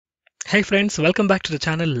Hey friends, welcome back to the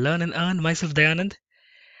channel Learn and Earn. Myself Dayanand.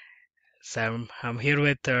 I'm here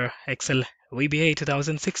with Excel VBA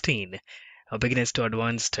 2016, a beginners to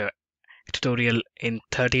advanced tutorial in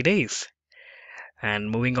 30 days.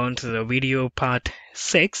 And moving on to the video part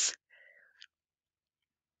 6,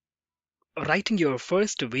 writing your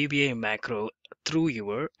first VBA macro through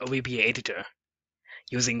your VBA editor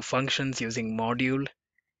using functions, using module.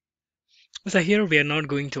 So here we are not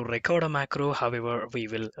going to record a macro, however, we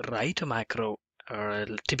will write a macro.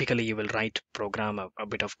 Typically, you will write program a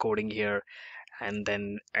bit of coding here and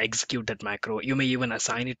then execute that macro. You may even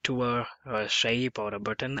assign it to a shape or a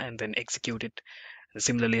button and then execute it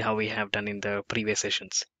similarly how we have done in the previous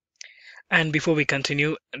sessions. And before we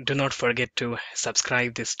continue, do not forget to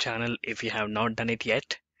subscribe this channel if you have not done it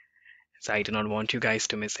yet. So I do not want you guys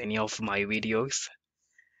to miss any of my videos.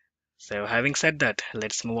 So having said that,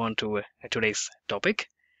 let's move on to today's topic.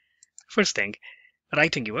 First thing,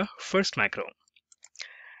 writing your first macro.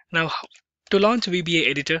 Now, to launch VBA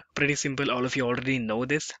Editor, pretty simple. All of you already know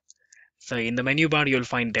this. So in the menu bar, you'll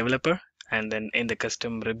find Developer, and then in the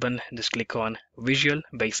custom ribbon, just click on Visual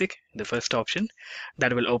Basic, the first option.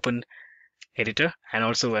 That will open Editor, and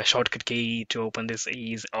also a shortcut key to open this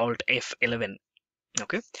is Alt F11.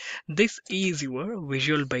 Okay, this is your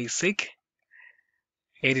Visual Basic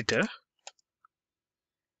Editor.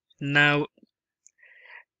 Now,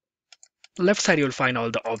 left side you'll find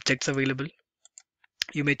all the objects available.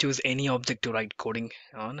 You may choose any object to write coding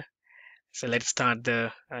on. So let's start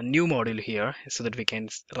the new module here so that we can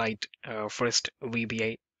write our first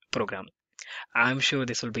VBA program. I'm sure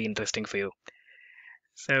this will be interesting for you.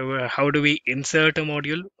 So how do we insert a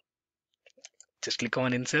module? Just click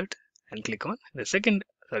on insert and click on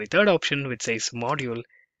the third option which says module.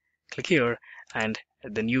 Click here and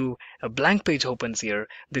the new blank page opens here.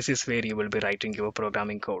 This is where you will be writing your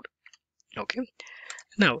programming code. Okay.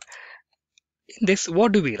 Now, in this,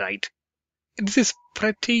 what do we write? This is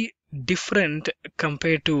pretty different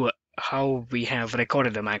compared to how we have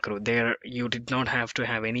recorded the macro. There you did not have to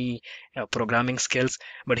have any programming skills,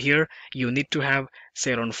 but here you need to have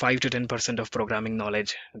say around 5 to 10% of programming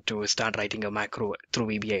knowledge to start writing a macro through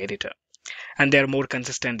VBA Editor, and they're more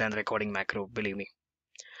consistent than recording macro, believe me.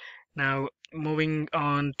 Now moving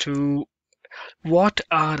on to what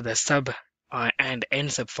are the sub and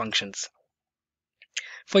end sub functions.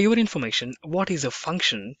 For your information, what is a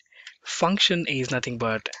function? Function is nothing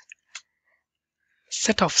but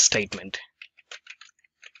set of statement.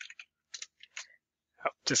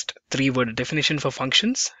 Just 3-word definition for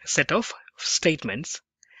functions: set of statements,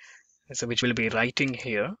 so which we'll be writing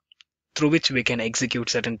here, through which we can execute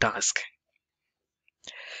certain tasks.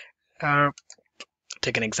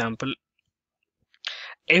 Take an example.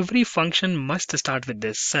 Every function must start with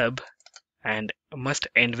this sub and must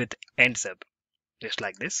end with end sub, just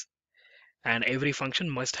like this. And every function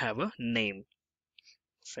must have a name.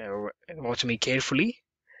 So watch me carefully.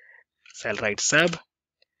 So I'll write sub.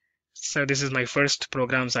 So this is my first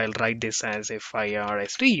program, so I'll write this as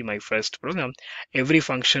FIRST, my first program. Every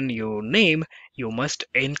function you name, you must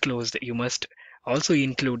also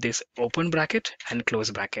include this open bracket and close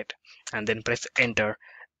bracket, and then press enter.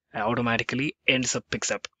 Automatically ends up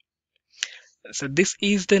picks up. So this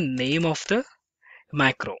is the name of the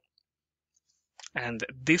macro, and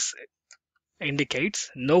this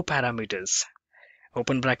indicates no parameters.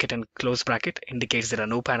 Open bracket and close bracket indicates there are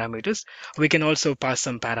no parameters. We can also pass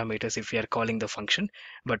some parameters if we are calling the function,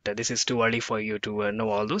 but this is too early for you to know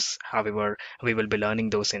all those. However, we will be learning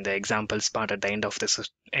those in the examples part at the end of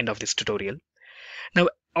this tutorial. Now,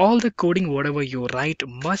 all the coding, whatever you write,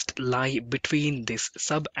 must lie between this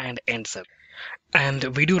sub and end sub.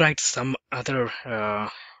 And we do write some other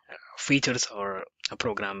features or a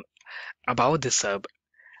program about the sub,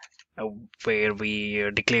 where we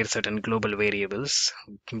declare certain global variables,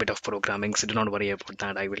 a bit of programming, so do not worry about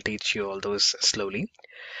that. I will teach you all those slowly.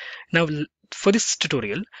 Now, for this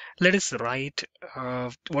tutorial, let us write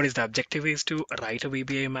what is the objective is to write a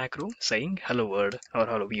VBA macro saying hello world or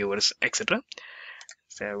hello viewers, etc.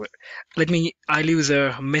 So I'll use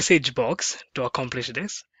a message box to accomplish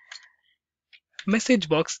this. Message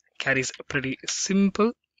box carries a pretty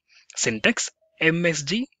simple syntax,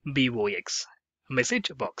 MSGBOX,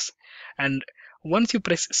 message box. And once you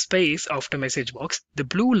press space after message box, the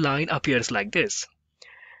blue line appears like this,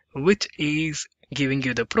 which is giving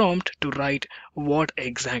you the prompt to write what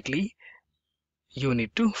exactly you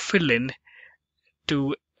need to fill in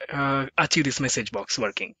to achieve this message box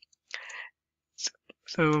working.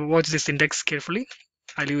 So watch this syntax carefully.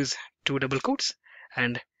 I'll use 2 double quotes,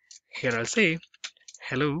 and here I'll say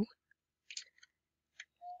hello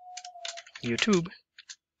YouTube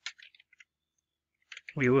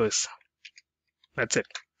viewers. That's it.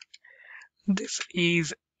 This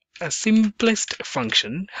is a simplest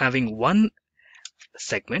function having one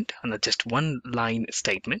segment and just one line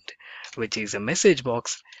statement, which is a message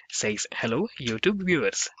box says hello YouTube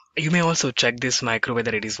viewers. You may also check this macro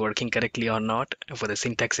whether it is working correctly or not for the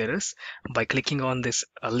syntax errors by clicking on this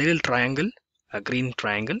a little triangle, a green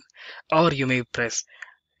triangle, or you may press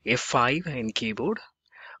F5 in keyboard.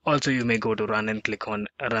 Also, you may go to run and click on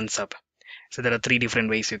run sub. So there are three different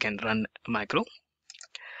ways you can run macro.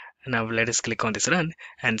 Now let us click on this run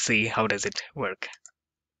and see how does it work.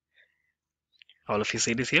 All of you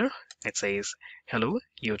see this here. It says hello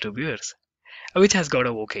YouTube viewers, which has got a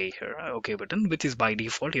OK here, OK button, which is by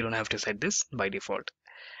default. You don't have to set this by default.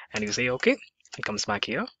 And you say OK, it comes back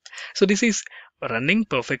here. So this is running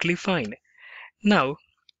perfectly fine. Now,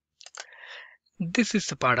 this is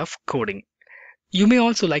the part of coding. You may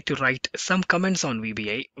also like to write some comments on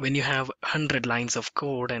VBA when you have 100 lines of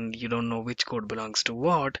code and you don't know which code belongs to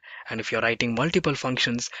what. And if you're writing multiple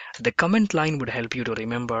functions, the comment line would help you to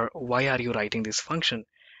remember why are you writing this function.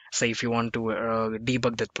 Say if you want to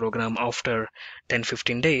debug that program after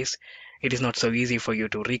 10-15 days, it is not so easy for you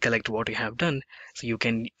to recollect what you have done. So you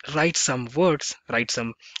can write some words, write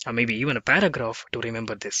some maybe even a paragraph to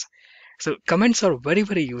remember this. So comments are very,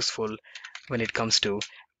 very useful when it comes to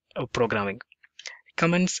programming.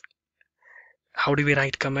 Comments, how do we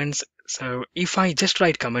write comments? So if I just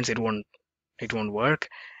write comments, it won't work.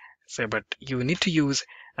 So but you need to use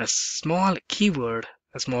a small keyword,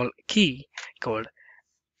 a small key called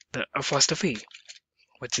the apostrophe,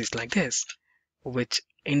 which is like this, which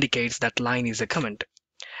indicates that line is a comment.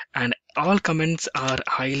 And all comments are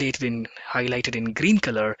highlighted in green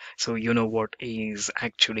color, so you know what is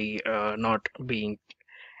actually not being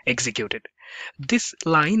executed. This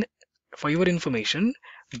line, for your information,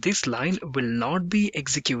 this line will not be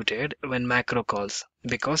executed when macro calls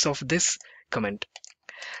because of this comment.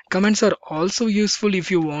 Comments are also useful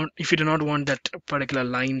if you do not want that particular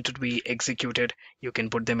line to be executed. You can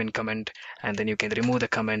put them in comment and then you can remove the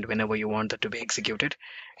comment whenever you want that to be executed.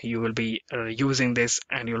 You will be using this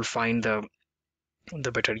and you'll find the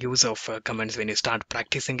better use of comments when you start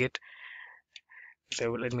practicing it.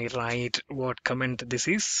 So let me write what comment this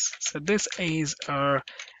is. So this is our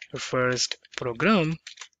first program,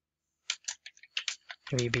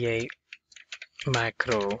 VBA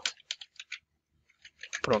Macro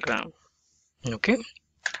program. Okay.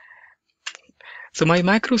 So my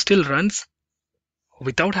macro still runs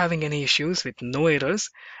without having any issues, with no errors,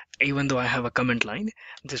 even though I have a comment line,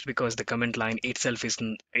 just because the comment line itself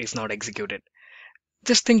is not executed.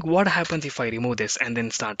 Just think what happens if I remove this and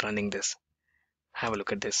then start running this. Have a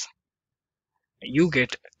look at this. You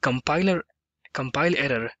get compile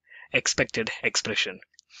error expected expression.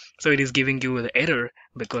 So it is giving you the error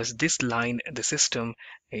because this line the system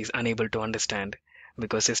is unable to understand,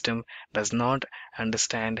 because system does not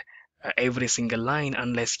understand every single line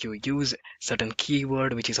unless you use certain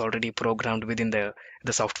keyword which is already programmed within the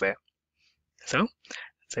software. So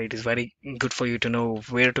it is very good for you to know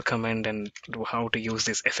where to comment and how to use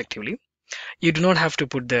this effectively. You do not have to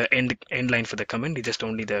put the end line for the comment, it's just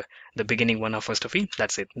only the beginning one of first of it.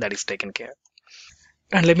 That's it, that is taken care.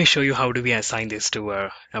 And let me show you how do we assign this to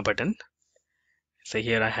a button. So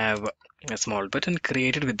here I have a small button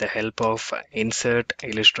created with the help of insert,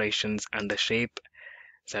 illustrations, and the shape.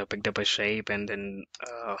 So I picked up a shape and then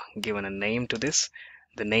given a name to this.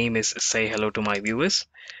 The name is say hello to my viewers.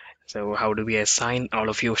 So how do we assign? All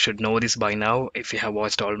of you should know this by now if you have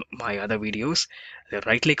watched all my other videos. So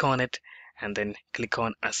right click on it and then click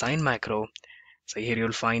on assign macro. So here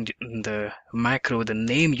you'll find the macro, the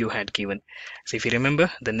name you had given. So if you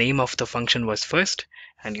remember, the name of the function was first,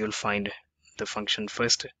 and you'll find the function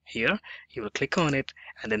first here. You will click on it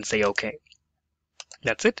and then say OK.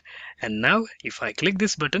 That's it. And now if I click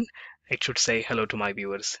this button, it should say hello to my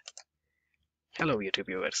viewers. Hello YouTube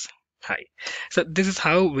viewers. Hi. So this is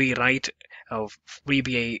how we write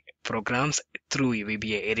VBA programs through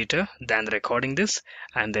VBA Editor, then recording this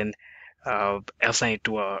and then assign it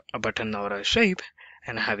to a button or a shape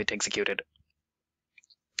and have it executed.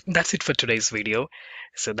 That's it for today's video.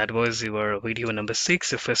 So that was your video number 6,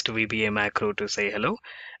 the first VBA macro to say hello.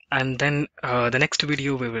 And then the next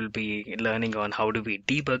video we will be learning on how do we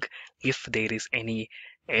debug if there is any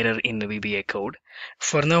error in the VBA code.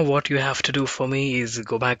 For now, what you have to do for me is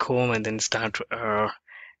go back home and then start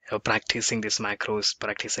practicing these macros,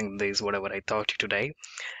 practicing this whatever I taught you today,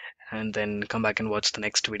 and then come back and watch the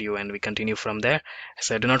next video and we continue from there.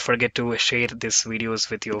 So do not forget to share these videos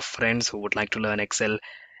with your friends who would like to learn Excel,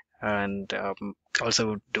 and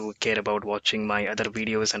also do care about watching my other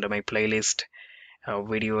videos under my playlist,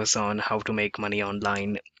 videos on how to make money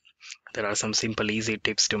online, There are some simple, easy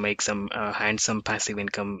tips to make some handsome passive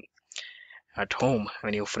income at home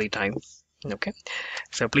when you're free time. Okay,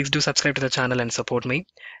 so please do subscribe to the channel and support me.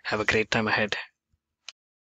 Have a great time ahead.